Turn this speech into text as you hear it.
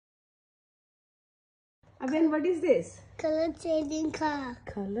Abin, what is this? Color changing car.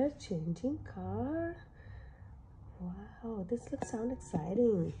 Color changing car. Wow, this sound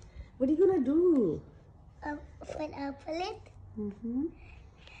exciting. What are you gonna do? Open it.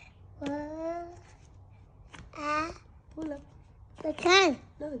 Pull up. I can.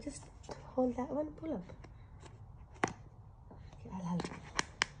 No, just hold that one. Pull up. Okay, I'll help.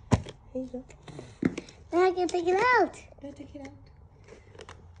 Here you go. Now I can take it out. Go take it out.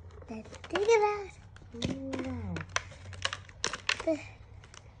 Let's take it out. Oh, wow.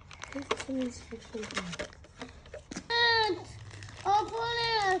 This is an instruction card. Open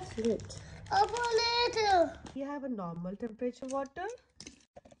it. Good. Open it. You have a normal temperature water,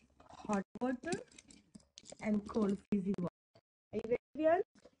 hot water, and cold freezing water. Are you ready, Vian?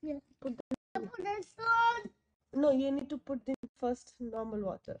 Yeah. Put Put this on. No, you need to put in first normal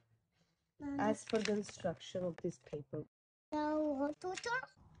water as per the instruction of this paper. Now hot water.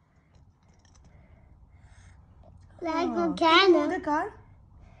 Like a Can you can. move the car?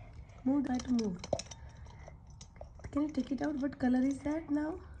 Move that to move. Can you take it out? What color is that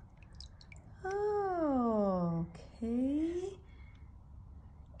now? Oh, okay.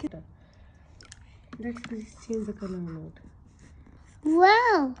 Let's change the color or not.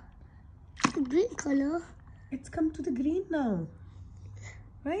 Wow. Green color. It's come to the green now.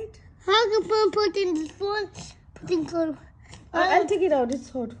 Right? How can I put in this one? Put in color. I'll take it out. It's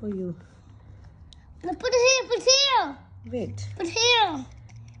hot for you. Now put it here. Put it here. Wait. Put it here.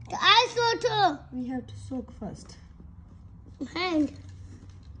 The ice water. We have to soak first. Hand.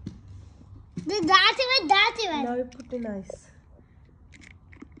 That's it. Now you put in ice.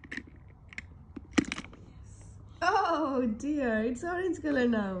 Oh dear, it's orange color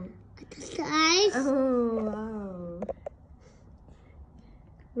now. The ice. Oh wow.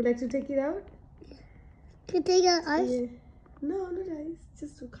 Would you like to take it out? Can you take out ice? Yeah. No, not ice.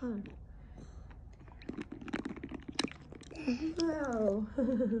 Just a car. Wow.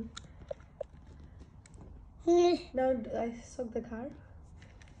 Now I soak the car.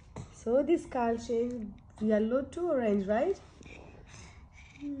 So this car changed yellow to orange, right?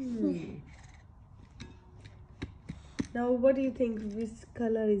 Now what do you think? Which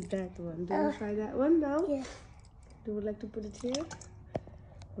color is that one? Do you try that one now? Yeah. Do you like to put it here?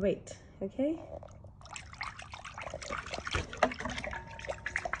 Wait, okay?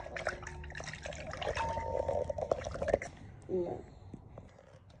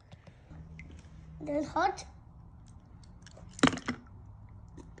 That's hot.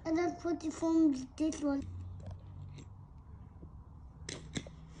 And then put it from this one.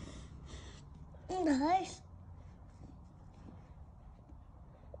 And the ice.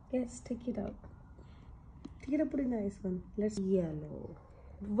 Yes, take it out. Take it out, put a nice one. Let's yellow.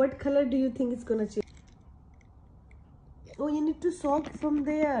 What color do you think it's gonna change? Oh, you need to soak from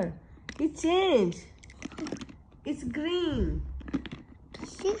there. It changed. It's green.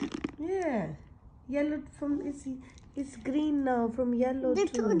 See? Yeah. Yellow from it's green now from yellow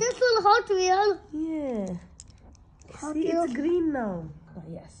This to one hot wheel. yeah. Hot See, wheel. it's green now. Oh,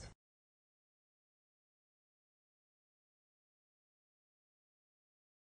 yes.